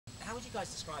would you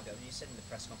guys describe it? I mean, you said in the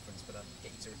press conference, but I'll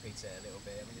get you to repeat it a little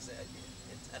bit. I mean, is it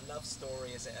a love story?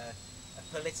 Is it a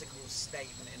political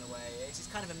statement in a way? It's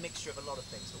kind of a mixture of a lot of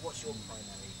things. But what's your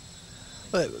primary?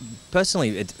 Well,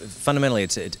 personally, fundamentally,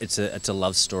 it's a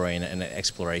love story and an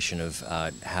exploration of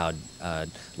how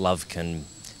love can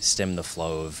stem the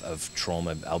flow of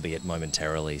trauma, albeit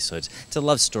momentarily. So it's a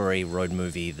love story, road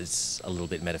movie that's a little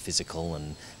bit metaphysical,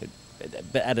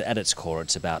 but at its core,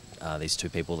 it's about these two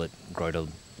people that grow to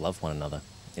love one another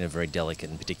in a very delicate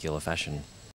and particular fashion.